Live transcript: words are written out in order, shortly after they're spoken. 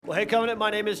Well, hey, Covenant, my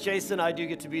name is Jason. I do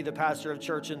get to be the pastor of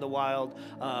Church in the Wild,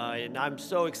 and I'm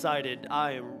so excited.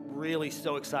 I am really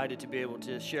so excited to be able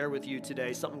to share with you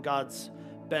today something God's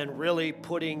been really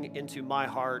putting into my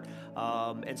heart.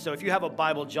 And so if you have a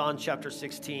Bible, John chapter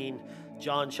 16,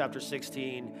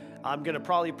 I'm going to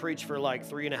probably preach for like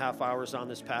 3.5 hours on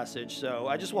this passage, so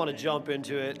I just want to jump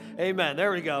into it. Amen.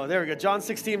 There we go. John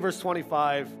 16, verse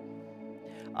 25.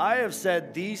 I have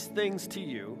said these things to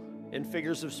you in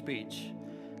figures of speech.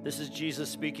 This is Jesus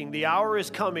speaking. The hour is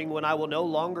coming when I will no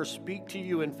longer speak to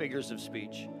you in figures of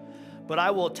speech, but I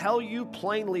will tell you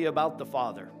plainly about the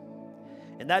Father.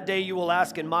 In that day you will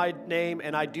ask in my name,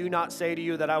 and I do not say to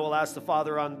you that I will ask the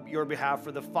Father on your behalf,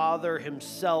 for the Father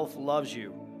himself loves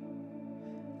you.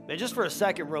 And just for a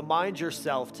second, remind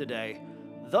yourself today,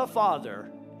 the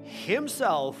Father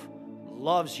himself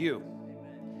loves you.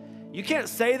 You can't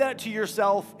say that to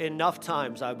yourself enough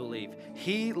times, I believe.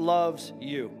 He loves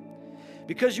you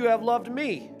because you have loved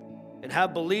me and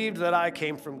have believed that I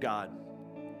came from God.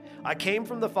 I came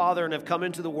from the Father and have come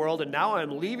into the world, and now I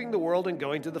am leaving the world and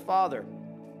going to the Father.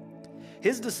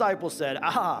 His disciples said,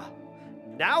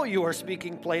 now you are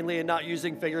speaking plainly and not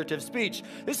using figurative speech.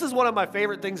 This is one of my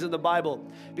favorite things in the Bible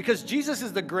because Jesus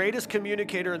is the greatest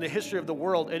communicator in the history of the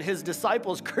world, and his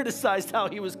disciples criticized how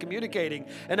he was communicating.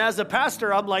 And as a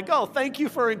pastor, I'm like, thank you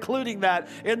for including that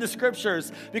in the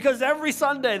scriptures, because every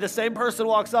Sunday the same person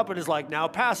walks up and is like, now,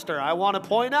 pastor, I want to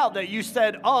point out that you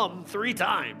said 3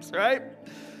 times, right?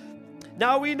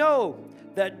 Now we know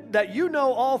that you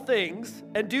know all things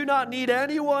and do not need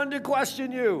anyone to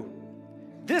question you.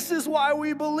 This is why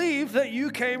we believe that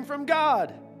you came from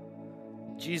God.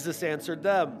 Jesus answered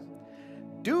them,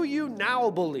 do you now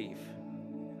believe?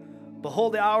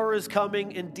 Behold, the hour is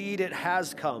coming, indeed it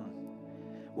has come,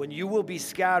 when you will be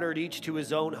scattered each to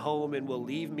his own home and will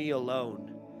leave me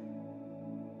alone.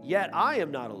 Yet I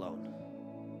am not alone,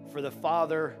 for the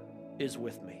Father is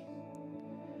with me.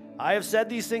 I have said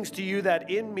these things to you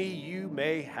that in me you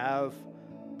may have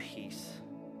peace.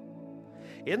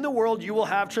 In the world you will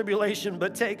have tribulation,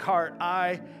 but take heart,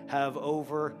 I have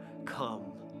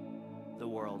overcome the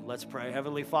world. Let's pray.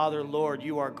 Heavenly Father, Lord,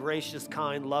 you are gracious,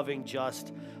 kind, loving,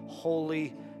 just,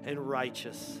 holy, and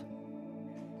righteous.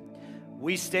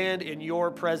 We stand in your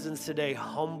presence today,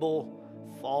 humble,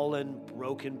 fallen,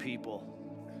 broken people.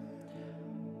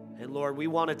 And Lord, we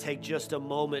want to take just a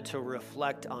moment to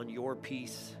reflect on your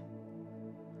peace.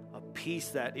 A peace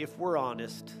that, if we're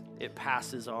honest, it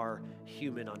passes our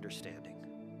human understanding.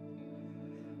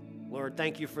 Lord,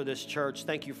 thank you for this church.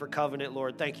 Thank you for Covenant,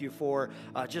 Lord. Thank you for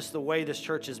just the way this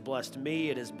church has blessed me.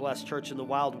 It has blessed Church in the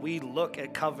Wild. We look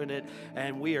at Covenant,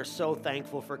 and we are so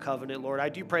thankful for Covenant, Lord. I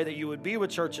do pray that you would be with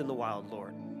Church in the Wild,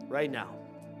 Lord, right now,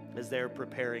 as they're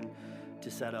preparing to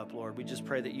set up, Lord. We just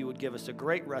pray that you would give us a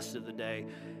great rest of the day.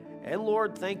 And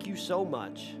Lord, thank you so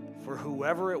much for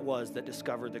whoever it was that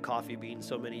discovered the coffee bean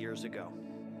so many years ago.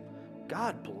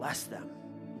 God bless them.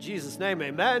 In Jesus' name,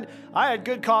 amen. I had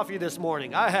good coffee this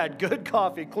morning. I had good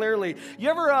coffee, clearly. You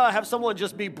ever have someone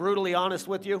just be brutally honest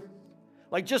with you?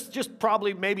 Like just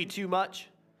probably maybe too much?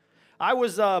 I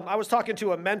was talking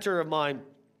to a mentor of mine,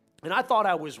 and I thought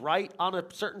I was right on a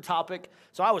certain topic,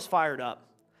 so I was fired up.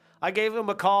 I gave him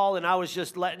a call, and I was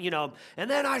just letting and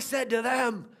then I said to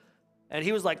them, and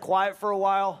he was like quiet for a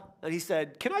while, and he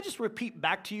said, can I just repeat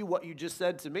back to you what you just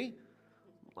said to me?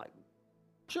 I'm like,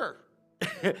 sure.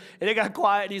 And it got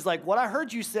quiet, and he's like, what I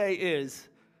heard you say is,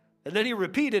 and then he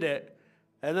repeated it,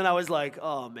 and then I was like,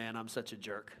 oh man, I'm such a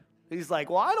jerk. He's like,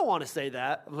 well, I don't want to say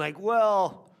that. I'm like,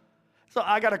 well, so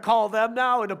I got to call them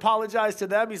now and apologize to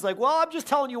them. He's like, well, I'm just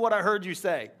telling you what I heard you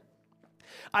say.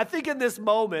 I think in this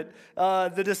moment,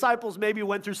 the disciples maybe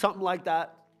went through something like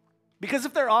that, because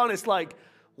if they're honest, like,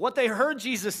 what they heard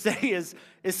Jesus say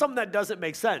is something that doesn't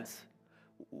make sense.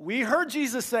 We heard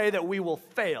Jesus say that we will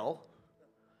fail.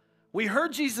 We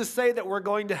heard Jesus say that we're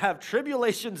going to have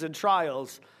tribulations and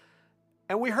trials.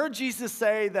 And we heard Jesus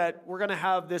say that we're going to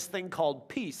have this thing called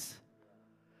peace.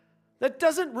 That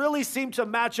doesn't really seem to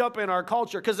match up in our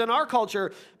culture, because in our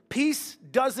culture, peace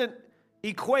doesn't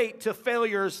equate to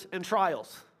failures and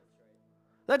trials.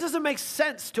 That doesn't make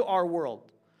sense to our world.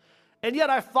 And yet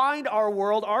I find our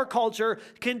world, our culture,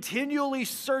 continually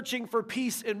searching for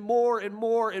peace in more and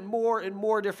more and more and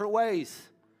more different ways.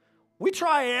 We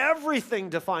try everything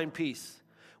to find peace.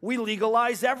 We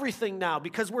legalize everything now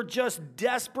because we're just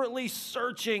desperately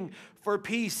searching for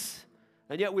peace.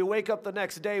 And yet we wake up the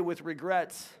next day with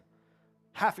regrets,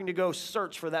 having to go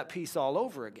search for that peace all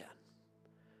over again.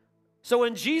 So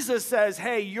when Jesus says,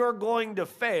 hey, you're going to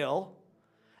fail,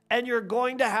 and you're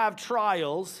going to have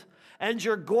trials, and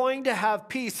you're going to have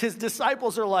peace, his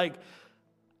disciples are like,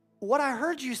 what I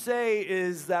heard you say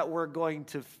is that we're going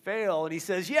to fail. And he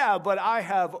says, yeah, but I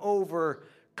have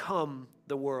overcome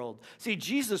the world. See,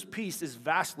 Jesus' peace is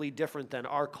vastly different than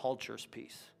our culture's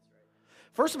peace.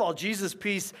 First of all, Jesus'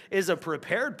 peace is a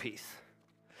prepared peace.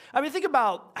 I mean, think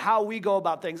about how we go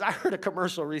about things. I heard a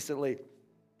commercial recently.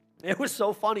 It was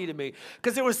so funny to me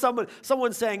because it was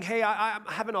someone saying, hey, I'm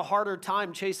having a harder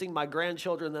time chasing my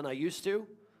grandchildren than I used to.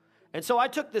 And so I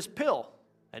took this pill,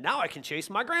 and now I can chase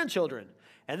my grandchildren.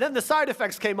 And then the side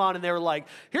effects came on, and they were like,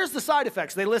 here's the side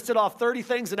effects. They listed off 30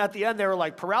 things, and at the end, they were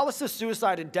like, paralysis,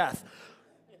 suicide, and death.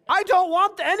 I don't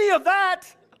want any of that.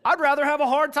 I'd rather have a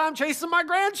hard time chasing my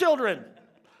grandchildren.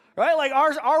 Right? Like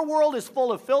our world is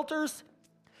full of filters.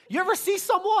 You ever see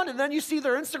someone and then you see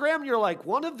their Instagram and you're like,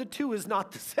 one of the two is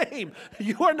not the same.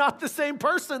 You are not the same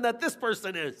person that this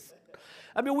person is.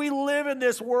 I mean, we live in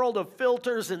this world of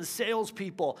filters and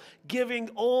salespeople giving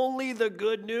only the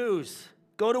good news.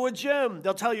 Go to a gym.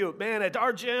 They'll tell you, man, at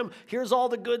our gym, here's all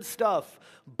the good stuff.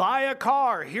 Buy a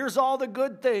car. Here's all the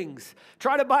good things.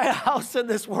 Try to buy a house in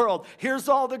this world. Here's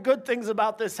all the good things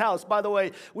about this house. By the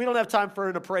way, we don't have time for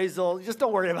an appraisal. Just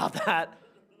don't worry about that.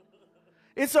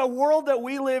 It's a world that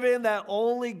we live in that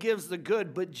only gives the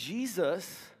good. But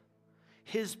Jesus,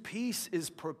 his peace is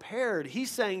prepared.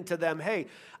 He's saying to them, hey,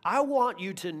 I want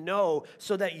you to know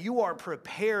so that you are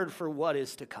prepared for what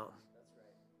is to come.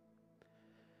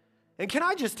 And can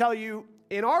I just tell you,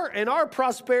 in our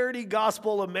prosperity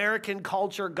gospel, American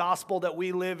culture gospel that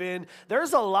we live in,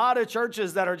 there's a lot of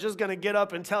churches that are just going to get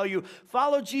up and tell you,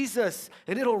 follow Jesus,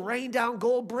 and it'll rain down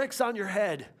gold bricks on your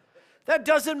head. That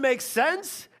doesn't make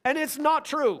sense, and it's not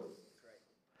true.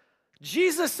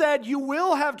 Jesus said, you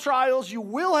will have trials, you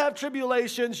will have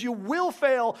tribulations, you will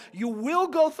fail, you will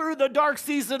go through the dark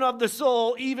season of the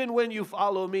soul, even when you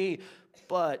follow me,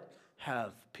 but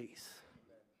have peace.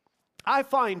 I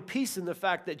find peace in the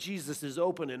fact that Jesus is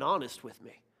open and honest with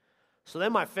me. So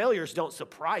then my failures don't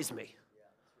surprise me.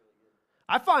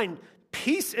 I find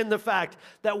peace in the fact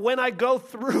that when I go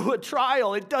through a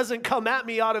trial, it doesn't come at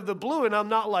me out of the blue and I'm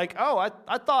not like, oh,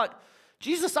 I thought,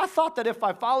 Jesus, I thought that if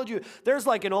I followed you, there's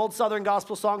like an old Southern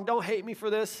gospel song, don't hate me for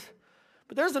this,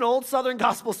 but there's an old Southern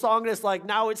gospel song that's like,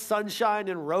 now it's sunshine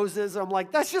and roses. I'm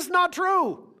like, that's just not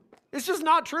true. It's just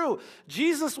not true.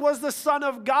 Jesus was the Son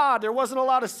of God. There wasn't a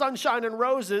lot of sunshine and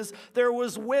roses. There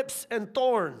was whips and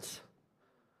thorns.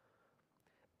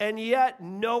 And yet,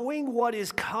 knowing what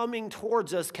is coming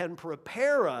towards us can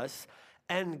prepare us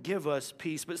and give us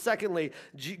peace. But secondly,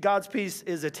 God's peace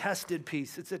is a tested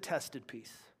peace. It's a tested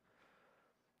peace.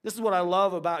 This is what I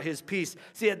love about his peace.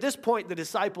 See, at this point, the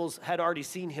disciples had already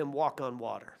seen him walk on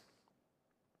water.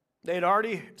 They had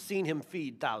already seen him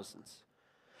feed thousands.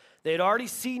 They had already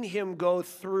seen him go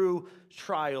through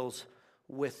trials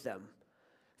with them.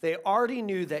 They already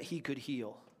knew that he could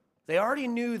heal. They already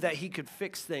knew that he could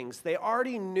fix things. They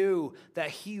already knew that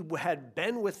he had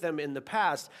been with them in the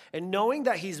past. And knowing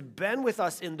that he's been with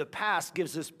us in the past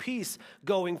gives us peace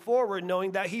going forward,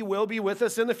 knowing that he will be with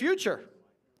us in the future.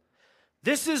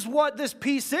 This is what this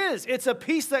peace is. It's a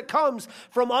peace that comes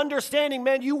from understanding,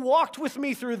 man, you walked with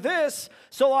me through this,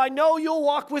 so I know you'll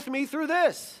walk with me through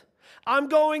this. I'm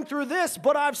going through this,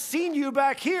 but I've seen you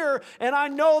back here, and I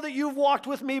know that you've walked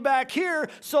with me back here,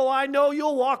 so I know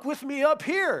you'll walk with me up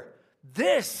here.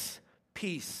 This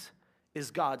peace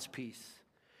is God's peace.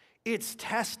 It's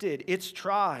tested, it's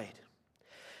tried.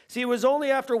 See, it was only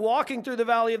after walking through the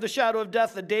valley of the shadow of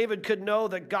death that David could know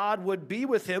that God would be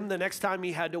with him the next time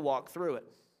he had to walk through it.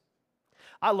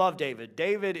 I love David.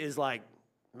 David is like,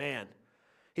 man,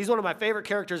 he's one of my favorite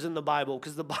characters in the Bible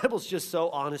because the Bible's just so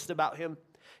honest about him.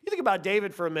 You think about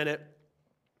David for a minute.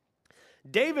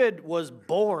 David was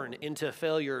born into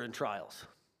failure and trials.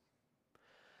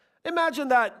 Imagine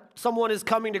that someone is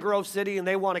coming to Grove City and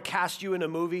they want to cast you in a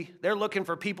movie. They're looking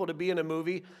for people to be in a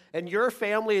movie. And your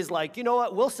family is like, you know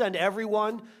what? We'll send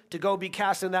everyone to go be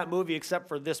cast in that movie except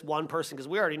for this one person because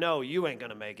we already know you ain't going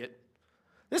to make it.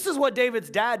 This is what David's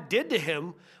dad did to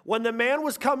him when the man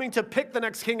was coming to pick the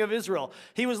next king of Israel.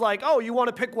 He was like, oh, you want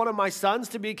to pick one of my sons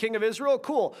to be king of Israel?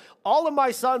 Cool. All of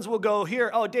my sons will go here.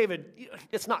 Oh, David,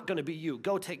 it's not going to be you.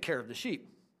 Go take care of the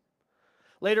sheep.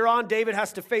 Later on, David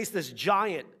has to face this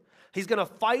giant. He's going to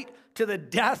fight to the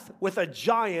death with a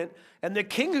giant. And the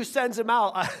king who sends him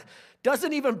out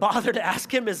doesn't even bother to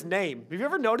ask him his name. Have you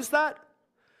ever noticed that?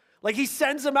 Like he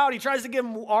sends him out. He tries to give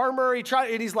him armor.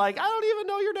 And he's like, I don't even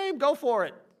know your name. Go for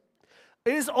it.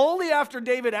 It is only after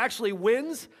David actually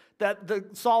wins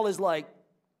that Saul is like,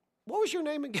 what was your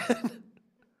name again?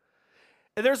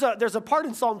 And there's a part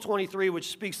in Psalm 23 which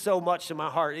speaks so much to my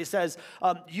heart. It says,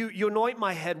 you anoint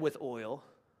my head with oil.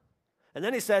 And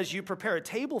then he says, you prepare a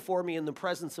table for me in the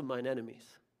presence of mine enemies.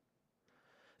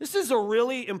 This is a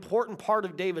really important part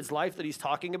of David's life that he's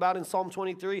talking about in Psalm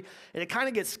 23, and it kind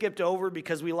of gets skipped over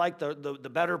because we like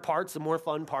the better parts, the more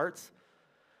fun parts.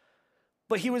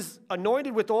 But he was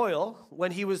anointed with oil when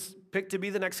he was picked to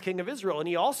be the next king of Israel, and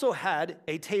he also had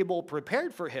a table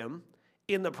prepared for him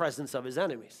in the presence of his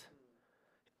enemies.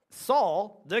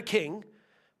 Saul, the king,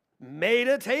 made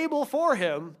a table for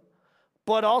him,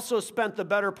 but also spent the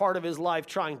better part of his life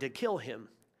trying to kill him.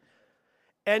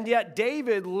 And yet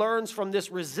David learns from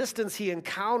this resistance he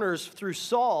encounters through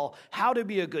Saul how to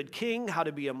be a good king, how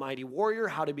to be a mighty warrior,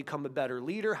 how to become a better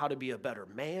leader, how to be a better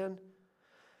man.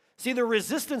 See, the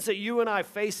resistance that you and I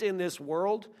face in this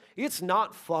world, it's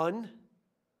not fun,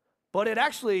 but it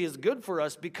actually is good for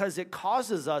us because it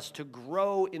causes us to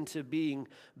grow into being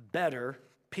better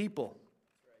people.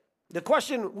 The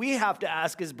question we have to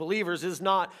ask as believers is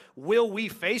not, will we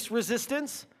face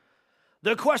resistance?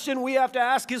 The question we have to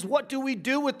ask is, what do we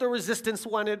do with the resistance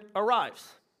when it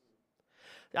arrives?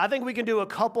 I think we can do a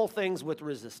couple things with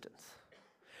resistance.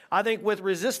 I think with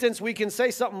resistance, we can say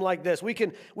something like this. We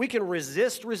can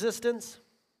resist resistance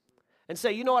and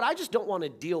say, you know what, I just don't want to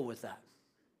deal with that.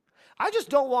 I just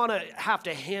don't want to have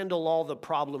to handle all the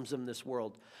problems in this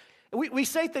world. We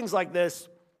say things like this.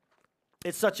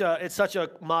 It's such a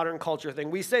modern culture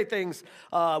thing. We say things,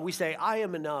 we say, I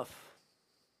am enough.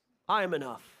 I am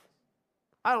enough.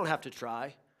 I don't have to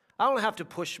try. I don't have to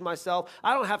push myself.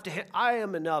 I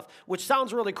am enough, which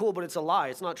sounds really cool, but it's a lie.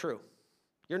 It's not true.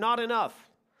 You're not enough.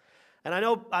 And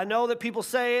I know that people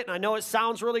say it, and I know it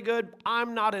sounds really good.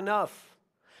 I'm not enough.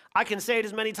 I can say it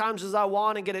as many times as I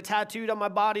want and get it tattooed on my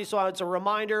body so it's a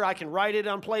reminder. I can write it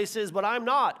on places, but I'm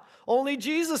not. Only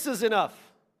Jesus is enough.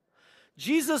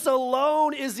 Jesus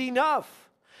alone is enough.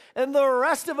 And the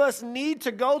rest of us need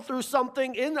to go through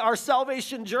something in our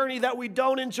salvation journey that we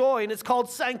don't enjoy, and it's called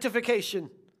sanctification.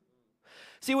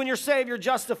 See, when you're saved, you're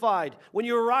justified. When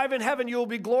you arrive in heaven, you will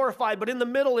be glorified. But in the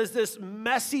middle is this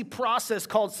messy process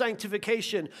called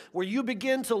sanctification, where you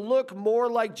begin to look more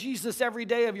like Jesus every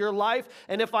day of your life.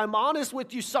 And if I'm honest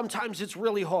with you, sometimes it's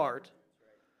really hard.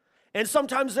 And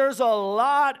sometimes there's a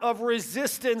lot of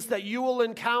resistance that you will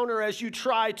encounter as you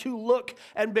try to look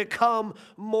and become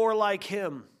more like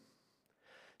him.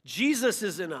 Jesus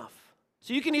is enough.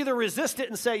 So you can either resist it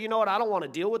and say, you know what, I don't want to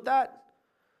deal with that.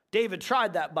 David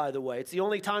tried that, by the way. It's the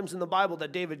only times in the Bible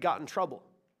that David got in trouble.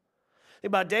 Think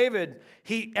about David.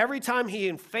 Every time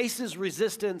he faces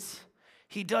resistance,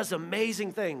 he does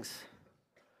amazing things.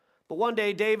 But one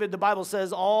day, David, the Bible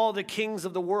says, all the kings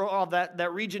of the world, of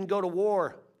that region go to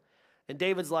war. And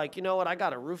David's like, you know what, I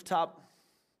got a rooftop.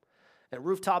 And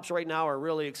rooftops right now are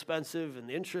really expensive, and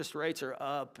the interest rates are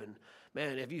up, and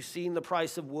man, have you seen the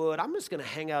price of wood? I'm just going to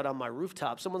hang out on my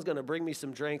rooftop. Someone's going to bring me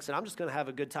some drinks, and I'm just going to have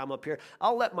a good time up here.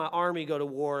 I'll let my army go to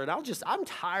war, and I'm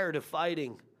tired of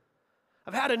fighting.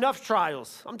 I've had enough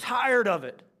trials. I'm tired of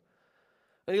it.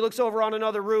 And he looks over on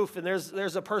another roof, and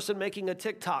there's a person making a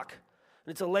TikTok.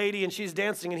 And it's a lady, and she's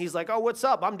dancing, and he's like, oh, what's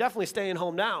up? I'm definitely staying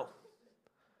home now.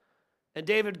 And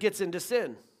David gets into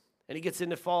sin, and he gets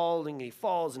into falling, and he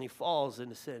falls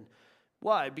into sin.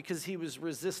 Why? Because he was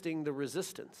resisting the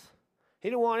resistance. He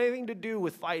didn't want anything to do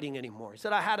with fighting anymore. He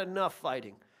said, I had enough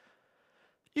fighting.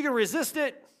 You can resist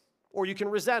it, or you can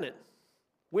resent it.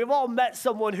 We've all met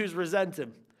someone who's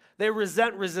resented. They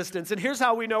resent resistance, and here's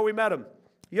how we know we met them.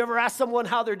 You ever ask someone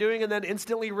how they're doing and then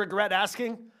instantly regret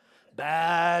asking?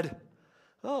 Bad.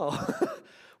 Oh,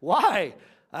 why?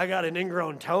 I got an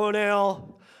ingrown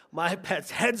toenail. My pets'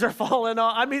 heads are falling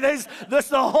off. I mean, there's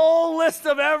the whole list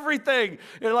of everything.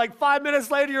 And like 5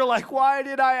 minutes later, you're like, why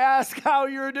did I ask how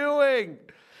you're doing?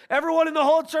 Everyone in the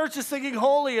whole church is singing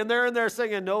holy, and they're in there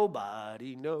singing,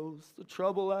 nobody knows the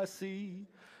trouble I see,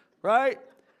 right?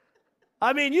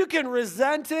 I mean, you can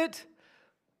resent it,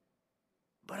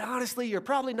 but honestly, you're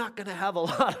probably not going to have a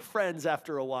lot of friends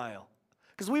after a while.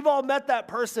 Because we've all met that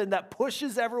person that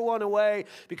pushes everyone away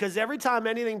because every time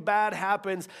anything bad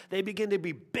happens, they begin to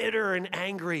be bitter and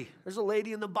angry. There's a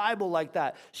lady in the Bible like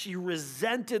that. She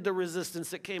resented the resistance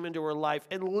that came into her life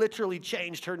and literally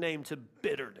changed her name to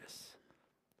bitterness.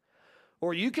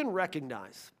 Or you can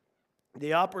recognize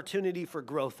the opportunity for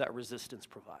growth that resistance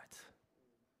provides.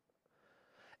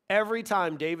 Every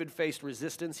time David faced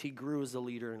resistance, he grew as a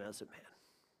leader and as a man.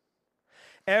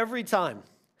 Every time.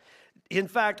 In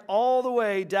fact, all the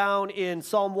way down in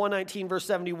Psalm 119, verse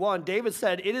 71, David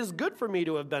said, it is good for me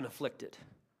to have been afflicted.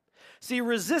 See,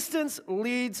 resistance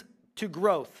leads to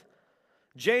growth.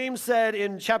 James said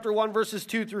in chapter 1, verses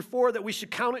 2 through 4, that we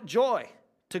should count it joy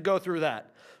to go through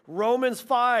that. Romans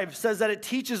 5 says that it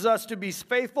teaches us to be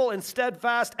faithful and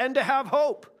steadfast and to have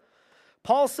hope.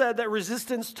 Paul said that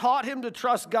resistance taught him to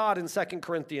trust God in 2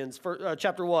 Corinthians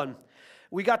chapter 1.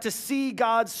 We got to see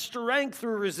God's strength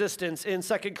through resistance in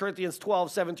 2 Corinthians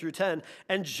 12, 7 through 10.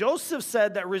 And Joseph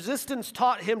said that resistance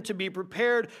taught him to be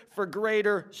prepared for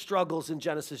greater struggles in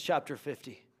Genesis chapter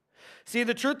 50. See,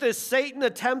 the truth is Satan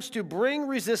attempts to bring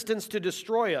resistance to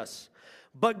destroy us.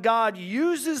 But God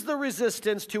uses the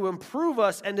resistance to improve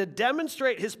us and to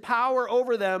demonstrate his power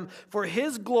over them for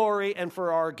his glory and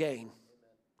for our gain.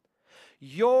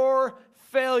 Your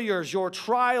failures, your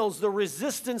trials, the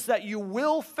resistance that you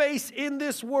will face in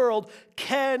this world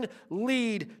can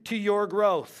lead to your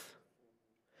growth.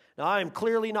 Now, I am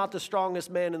clearly not the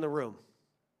strongest man in the room.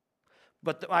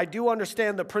 But I do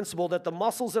understand the principle that the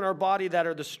muscles in our body that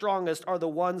are the strongest are the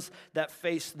ones that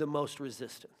face the most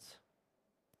resistance.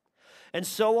 And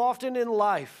so often in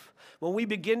life, when we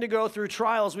begin to go through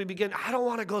trials, I don't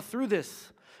want to go through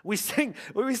this. We sing,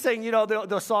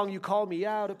 the song, "You Call Me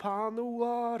Out Upon the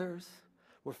Waters,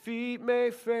 Where Feet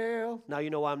May Fail." Now you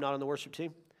know why I'm not on the worship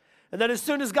team. And then as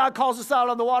soon as God calls us out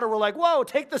on the water, we're like, "Whoa,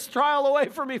 take this trial away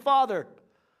from me, Father."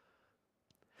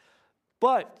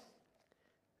 But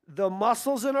the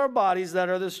muscles in our bodies that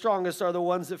are the strongest are the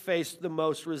ones that face the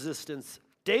most resistance.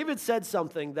 David said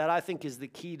something that I think is the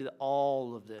key to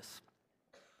all of this.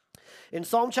 In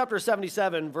Psalm chapter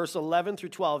 77, verse 11 through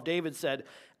 12, David said,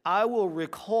 "I will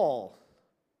recall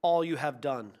all you have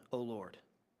done, O Lord.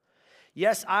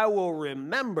 Yes, I will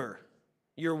remember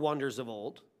your wonders of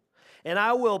old, and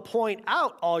I will point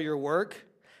out all your work,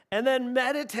 and then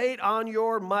meditate on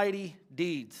your mighty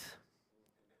deeds."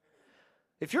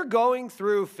 If you're going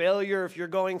through failure, if you're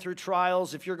going through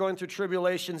trials, if you're going through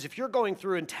tribulations, if you're going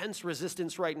through intense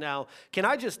resistance right now, can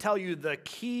I just tell you the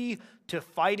key to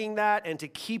fighting that and to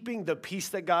keeping the peace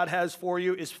that God has for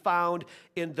you is found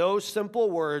in those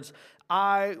simple words,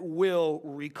 "I will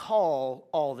recall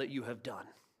all that you have done."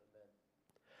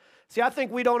 See, I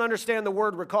think we don't understand the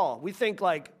word recall. We think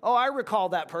like, "Oh, I recall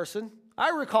that person. I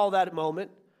recall that moment."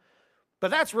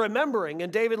 But that's remembering.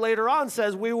 And David later on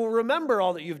says, "We will remember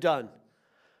all that you've done."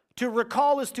 To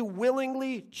recall is to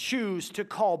willingly choose to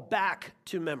call back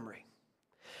to memory.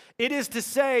 It is to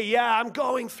say, yeah, I'm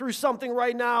going through something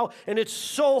right now, and it's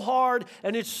so hard,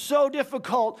 and it's so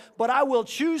difficult, but I will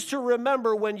choose to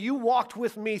remember when you walked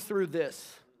with me through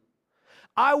this.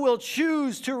 I will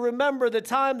choose to remember the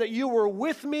time that you were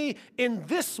with me in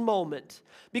this moment.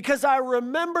 Because I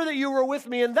remember that you were with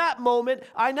me in that moment,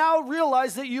 I now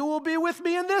realize that you will be with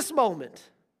me in this moment.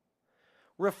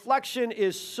 Reflection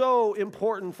is so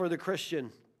important for the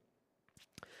Christian.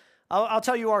 I'll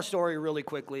tell you our story really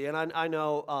quickly, and I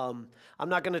know I'm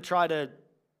not going to try to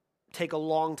take a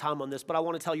long time on this, but I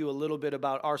want to tell you a little bit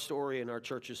about our story and our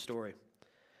church's story.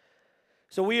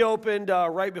 So we opened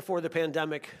right before the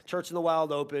pandemic. Church in the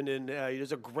Wild opened, and it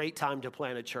was a great time to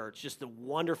plant a church, just a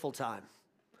wonderful time.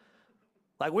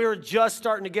 Like we were just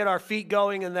starting to get our feet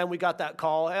going, and then we got that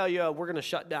call, "Hell yeah, we're going to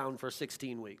shut down for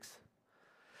 16 weeks.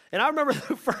 And I remember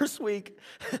the first week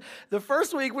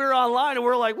we were online and we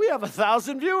were like, "We have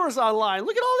 1,000 viewers online.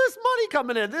 Look at all this money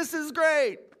coming in. This is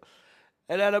great."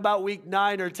 And at about week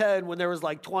 9 or 10, when there was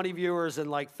like 20 viewers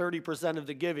and like 30% of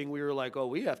the giving, we were like, "Oh,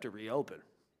 we have to reopen."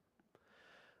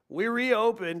 We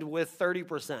reopened with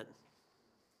 30%.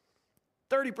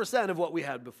 30% of what we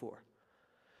had before.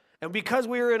 And because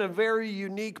we were in a very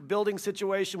unique building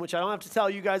situation, which I don't have to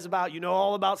tell you guys about, you know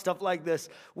all about stuff like this,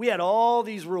 we had all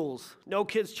these rules. No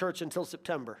kids' church until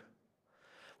September.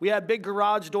 We had big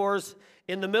garage doors.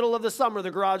 In the middle of the summer, the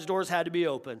garage doors had to be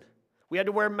open. We had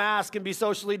to wear masks and be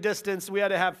socially distanced. We had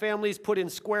to have families put in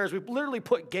squares. We literally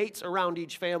put gates around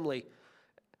each family.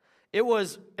 It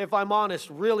was, if I'm honest,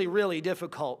 really, really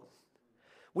difficult.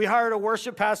 We hired a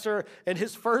worship pastor, and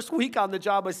his first week on the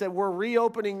job, I said, "We're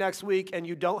reopening next week, and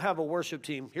you don't have a worship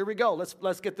team. Here we go.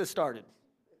 Let's get this started."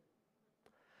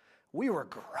 We were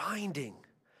grinding.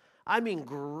 I mean,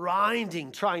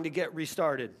 grinding, trying to get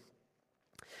restarted.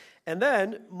 And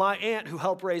then my aunt, who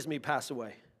helped raise me, passed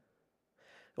away.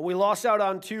 And we lost out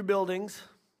on 2 buildings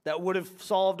that would have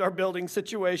solved our building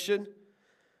situation.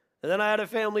 And then I had a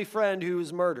family friend who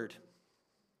was murdered.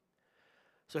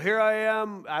 So here I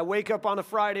am, I wake up on a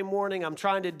Friday morning, I'm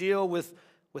trying to deal with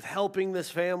helping this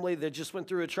family that just went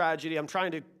through a tragedy. I'm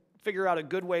trying to figure out a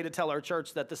good way to tell our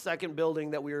church that the second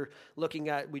building that we were looking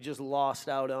at, we just lost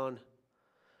out on.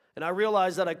 And I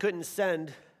realized that I couldn't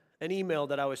send an email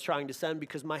that I was trying to send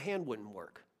because my hand wouldn't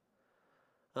work.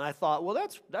 And I thought, well,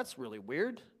 that's really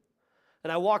weird.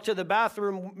 And I walked to the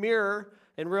bathroom mirror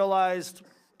and realized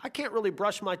I can't really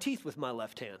brush my teeth with my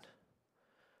left hand.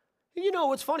 And you know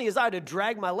what's funny is I had to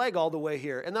drag my leg all the way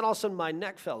here, and then all of a sudden my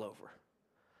neck fell over.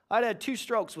 I'd had 2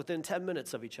 strokes within 10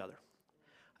 minutes of each other.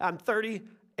 I'm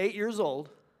 38 years old,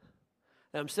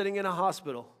 and I'm sitting in a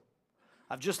hospital.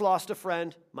 I've just lost a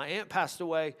friend. My aunt passed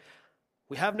away.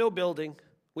 We have no building.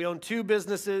 We own 2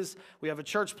 businesses. We have a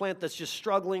church plant that's just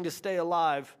struggling to stay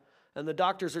alive. And the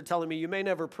doctors are telling me, you may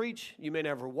never preach. You may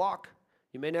never walk.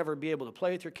 You may never be able to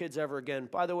play with your kids ever again.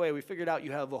 By the way, we figured out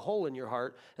you have a hole in your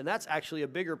heart, and that's actually a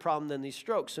bigger problem than these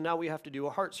strokes. So now we have to do a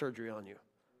heart surgery on you.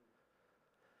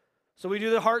 So we do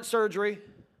the heart surgery.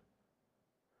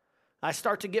 I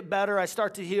start to get better. I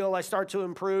start to heal. I start to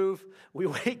improve. We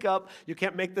wake up. You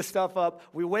can't make this stuff up.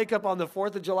 We wake up on the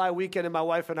 4th of July weekend, and my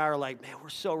wife and I are like, man, we're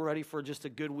so ready for just a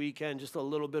good weekend, just a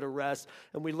little bit of rest.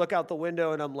 And we look out the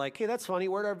window, and I'm like, hey, that's funny.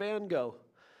 Where'd our van go?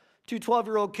 2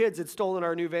 12-year-old kids had stolen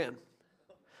our new van.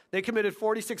 They committed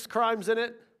 46 crimes in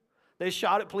it. They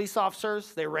shot at police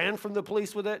officers. They ran from the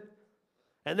police with it.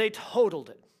 And they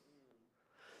totaled it.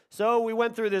 So we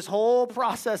went through this whole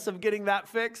process of getting that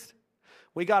fixed.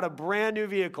 We got a brand new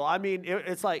vehicle. I mean,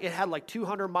 it had like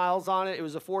 200 miles on it. It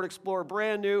was a Ford Explorer,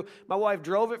 brand new. My wife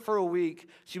drove it for a week.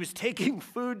 She was taking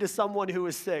food to someone who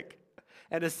was sick.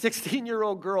 And a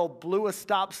 16-year-old girl blew a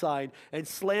stop sign and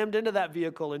slammed into that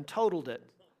vehicle and totaled it,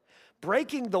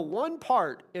 breaking the one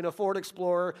part in a Ford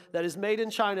Explorer that is made in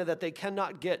China that they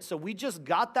cannot get. So we just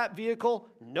got that vehicle,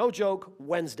 no joke,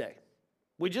 Wednesday.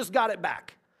 We just got it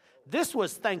back. This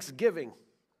was Thanksgiving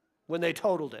when they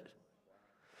totaled it.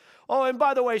 Oh, and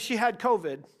by the way, she had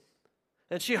COVID,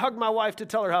 and she hugged my wife to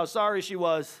tell her how sorry she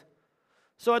was.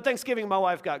 So at Thanksgiving, my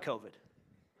wife got COVID.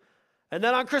 And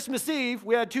then on Christmas Eve,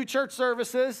 we had 2 church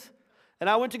services, and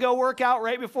I went to go work out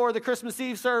right before the Christmas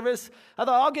Eve service. I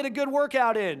thought, I'll get a good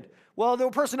workout in. Well, the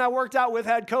person I worked out with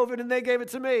had COVID, and they gave it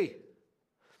to me.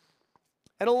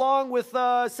 And along with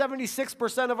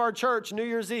 76% of our church, New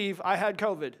Year's Eve, I had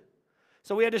COVID.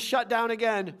 So we had to shut down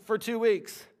again for 2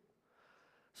 weeks.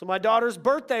 So my daughter's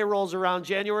birthday rolls around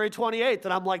January 28th,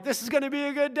 and I'm like, this is going to be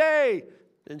a good day.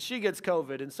 And she gets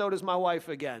COVID, and so does my wife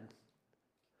again.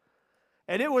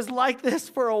 And it was like this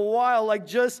for a while, like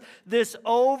just this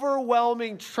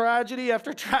overwhelming tragedy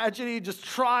after tragedy, just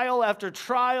trial after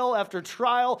trial after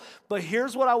trial. But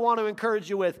here's what I want to encourage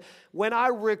you with. When I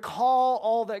recall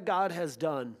all that God has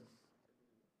done,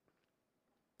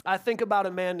 I think about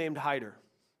a man named Haider.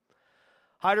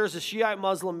 Haider is a Shiite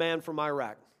Muslim man from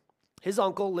Iraq. His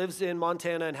uncle lives in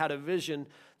Montana and had a vision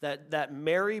that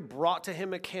Mary brought to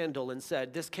him a candle and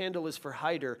said, this candle is for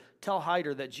Haider. Tell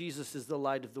Haider that Jesus is the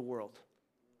light of the world.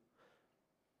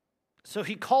 So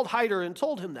he called Haider and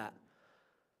told him that.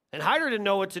 And Haider didn't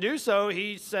know what to do, so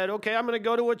he said, okay, I'm going to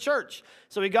go to a church.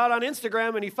 So he got on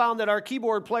Instagram and he found that our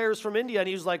keyboard player's from India, and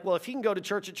he was like, well, if he can go to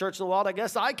church at Church in the Wild, I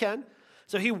guess I can.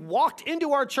 So he walked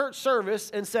into our church service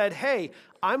and said, hey,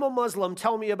 I'm a Muslim,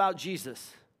 tell me about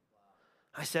Jesus.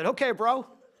 I said, okay, bro.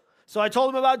 So I told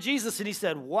him about Jesus, and he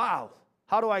said, wow,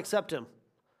 how do I accept him?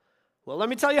 Well, let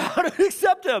me tell you how to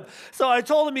accept him. So I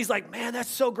told him, he's like, man, that's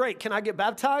so great. Can I get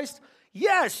baptized?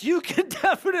 Yes, you can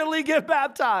definitely get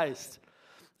baptized.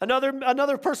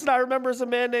 Another person I remember is a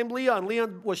man named Leon.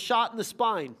 Leon was shot in the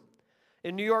spine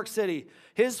in New York City.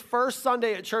 His first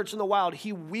Sunday at Church in the Wild,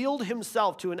 he wheeled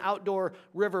himself to an outdoor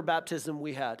river baptism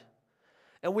we had.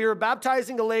 And we were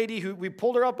baptizing a lady who we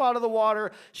pulled her up out of the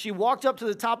water. She walked up to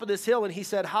the top of this hill, and he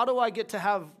said, how do I get to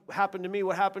have happen to me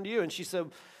what happened to you? And she said,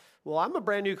 well, I'm a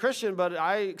brand new Christian, but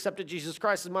I accepted Jesus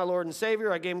Christ as my Lord and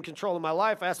Savior. I gave him control of my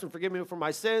life. I asked him to forgive me for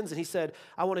my sins. And he said,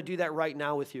 I want to do that right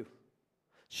now with you.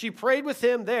 She prayed with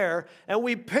him there, and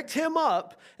we picked him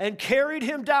up and carried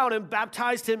him down and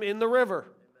baptized him in the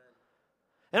river.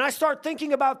 And I start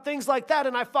thinking about things like that,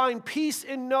 and I find peace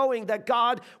in knowing that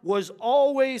God was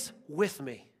always with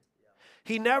me.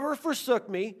 He never forsook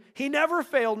me. He never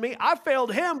failed me. I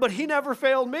failed him, but he never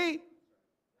failed me.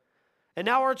 And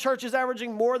now our church is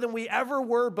averaging more than we ever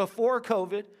were before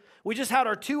COVID. We just had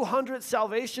our 200th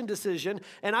salvation decision,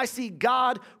 and I see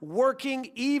God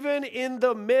working even in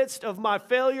the midst of my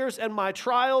failures and my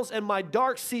trials and my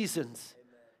dark seasons.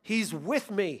 He's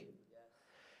with me,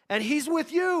 and he's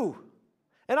with you.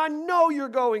 And I know you're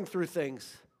going through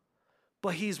things,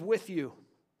 but he's with you.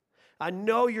 I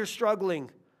know you're struggling.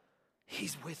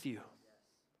 He's with you.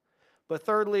 But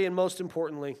thirdly, and most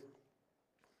importantly,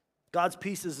 God's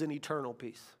peace is an eternal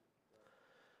peace.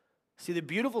 See, the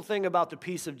beautiful thing about the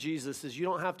peace of Jesus is you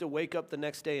don't have to wake up the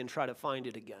next day and try to find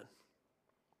it again.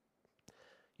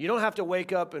 You don't have to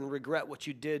wake up and regret what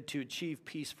you did to achieve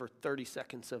peace for 30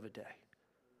 seconds of a day.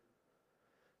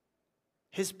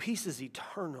 His peace is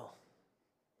eternal.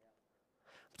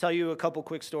 I'll tell you a couple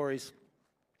quick stories.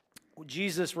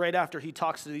 Jesus, right after he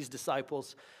talks to these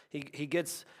disciples, he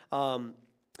gets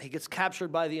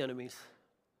captured by the enemies.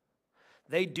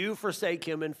 They do forsake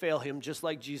him and fail him just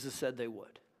like Jesus said they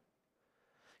would.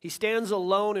 He stands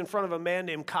alone in front of a man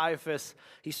named Caiaphas.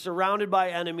 He's surrounded by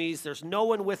enemies. There's no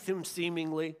one with him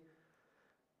seemingly.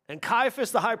 And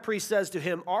Caiaphas, the high priest, says to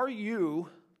him, "Are you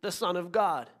the Son of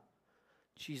God?"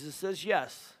 Jesus says,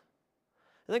 "Yes."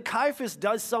 And then Caiaphas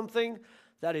does something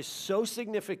that is so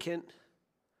significant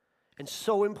and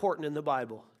so important in the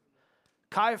Bible.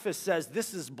 Caiaphas says,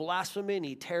 "This is blasphemy," and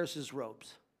he tears his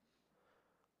robes.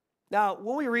 Now,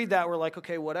 when we read that, we're like,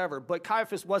 okay, whatever. But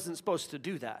Caiaphas wasn't supposed to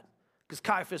do that because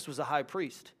Caiaphas was a high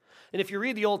priest. And if you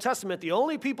read the Old Testament, the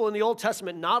only people in the Old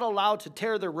Testament not allowed to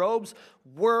tear their robes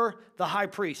were the high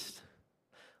priest.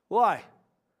 Why?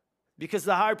 Because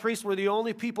the high priests were the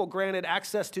only people granted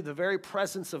access to the very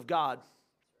presence of God.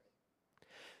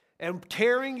 And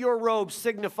tearing your robes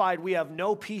signified we have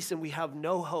no peace and we have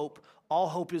no hope. All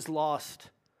hope is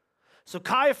lost. So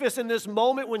Caiaphas, in this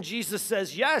moment when Jesus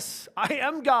says, "Yes, I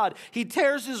am God," he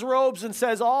tears his robes and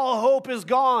says, "All hope is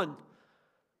gone."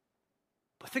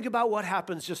 But think about what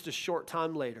happens just a short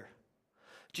time later.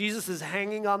 Jesus is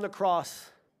hanging on the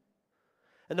cross.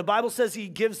 And the Bible says he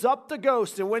gives up the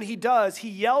ghost. And when he does, he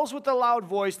yells with a loud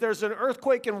voice. There's an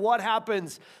earthquake, and what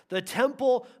happens? The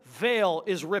temple veil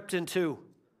is ripped in two.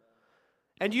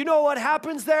 And you know what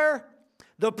happens there?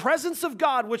 The presence of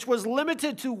God, which was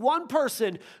limited to one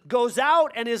person, goes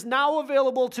out and is now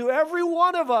available to every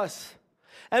one of us.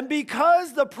 And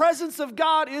because the presence of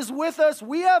God is with us,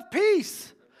 we have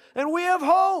peace, and we have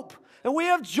hope, and we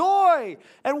have joy,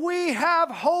 and we have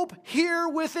hope here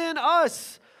within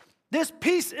us. This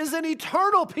peace is an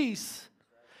eternal peace.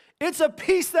 It's a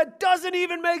peace that doesn't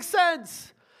even make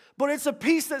sense, but it's a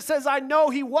peace that says, I know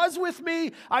he was with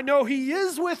me, I know he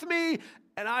is with me,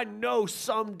 and I know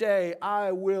someday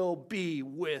I will be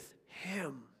with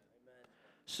him.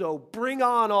 So bring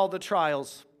on all the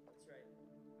trials,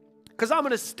 because I'm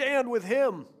going to stand with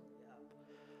him.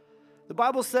 The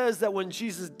Bible says that when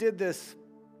Jesus did this,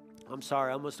 I'm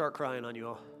sorry, I'm going to start crying on you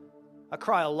all. I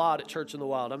cry a lot at Church in the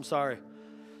Wild. I'm sorry.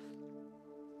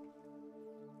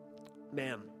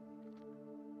 Man,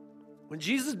 when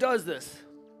Jesus does this,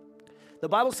 the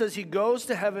Bible says he goes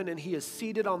to heaven and he is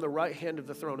seated on the right hand of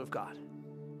the throne of God.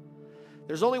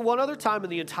 There's only one other time in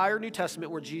the entire New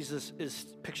Testament where Jesus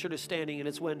is pictured as standing, and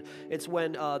it's when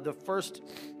the first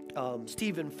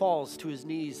Stephen falls to his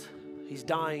knees. He's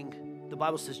dying. The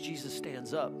Bible says Jesus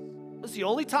stands up. That's the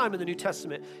only time in the New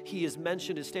Testament he is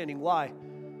mentioned as standing. Why?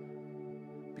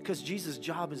 Because Jesus'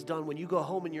 job is done. When you go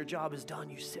home and your job is done,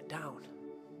 you sit down.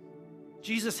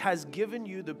 Jesus has given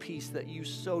you the peace that you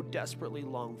so desperately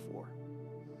long for.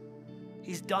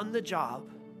 He's done the job,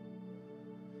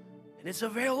 and it's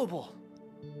available.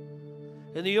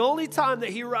 And the only time that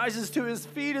he rises to his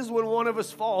feet is when one of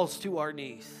us falls to our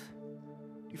knees.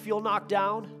 You feel knocked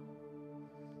down?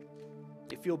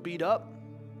 You feel beat up?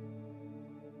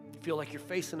 You feel like you're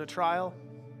facing a trial?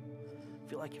 You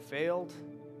feel like you failed?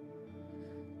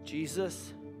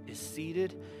 Jesus is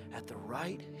seated at the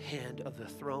right hand of the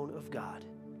throne of God.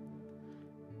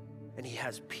 And he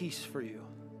has peace for you.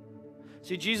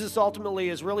 See, Jesus ultimately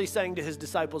is really saying to his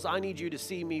disciples, I need you to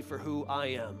see me for who I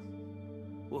am.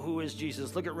 Well, who is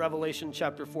Jesus? Look at Revelation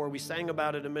chapter 4. We sang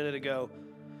about it a minute ago.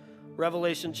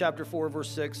 Revelation chapter 4, verse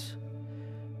 6.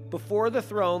 Before the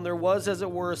throne there was, as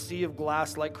it were, a sea of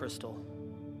glass like crystal.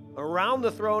 Around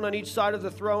the throne, on each side of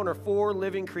the throne, are 4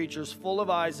 living creatures full of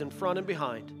eyes in front and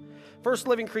behind. First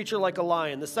living creature like a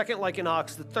lion, the second like an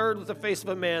ox, the third with the face of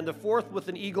a man, the fourth with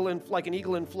like an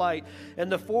eagle in flight.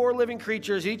 And the 4 living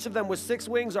creatures, each of them with 6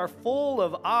 wings, are full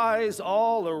of eyes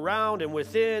all around and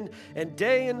within. And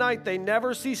day and night they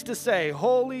never cease to say,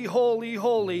 Holy, holy,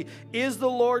 holy is the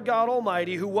Lord God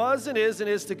Almighty, who was and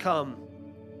is to come.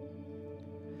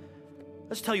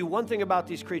 Let's tell you one thing about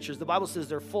these creatures. The Bible says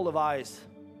they're full of eyes.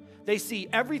 They see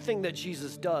everything that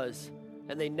Jesus does,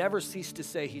 and they never cease to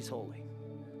say he's holy.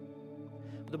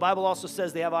 The Bible also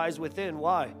says they have eyes within.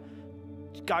 Why?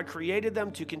 God created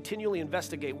them to continually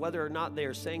investigate whether or not they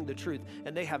are saying the truth.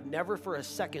 And they have never for a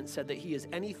second said that he is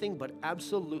anything but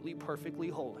absolutely perfectly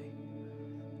holy.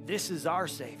 This is our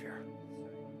Savior.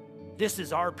 This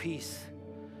is our peace.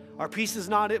 Our peace is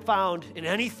not found in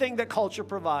anything that culture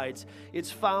provides.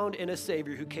 It's found in a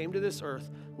Savior who came to this earth,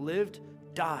 lived,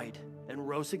 died, and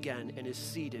rose again, and is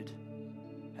seated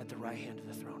at the right hand of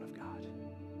the throne of God.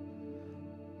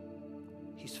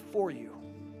 He's for you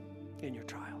in your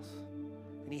trials,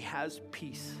 and he has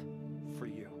peace for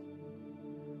you.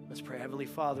 Let's pray. Heavenly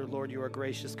Father, Lord, you are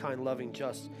gracious, kind, loving,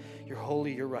 just. You're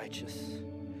holy, you're righteous.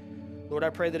 Lord,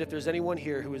 I pray that if there's anyone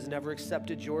here who has never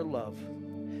accepted your love,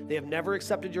 they have never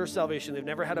accepted your salvation, they've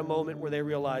never had a moment where they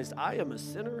realized, I am a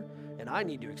sinner, and I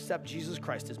need to accept Jesus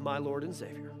Christ as my Lord and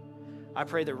Savior. I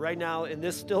pray that right now, in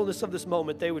this stillness of this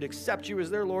moment, they would accept you as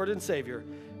their Lord and Savior.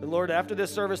 And Lord, after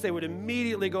this service, they would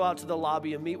immediately go out to the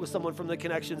lobby and meet with someone from the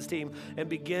Connections team and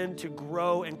begin to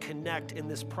grow and connect in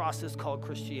this process called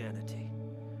Christianity.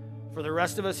 For the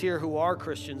rest of us here who are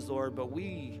Christians, Lord, but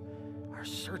we are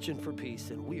searching for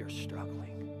peace and we are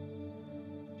struggling.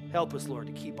 Help us, Lord,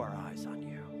 to keep our eyes on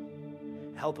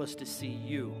you. Help us to see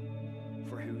you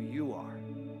for who you are.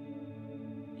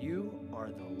 You are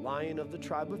the Lion of the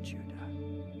tribe of Judah,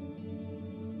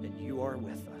 and you are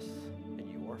with us, and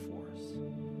you are for us.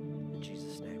 In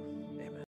Jesus' name.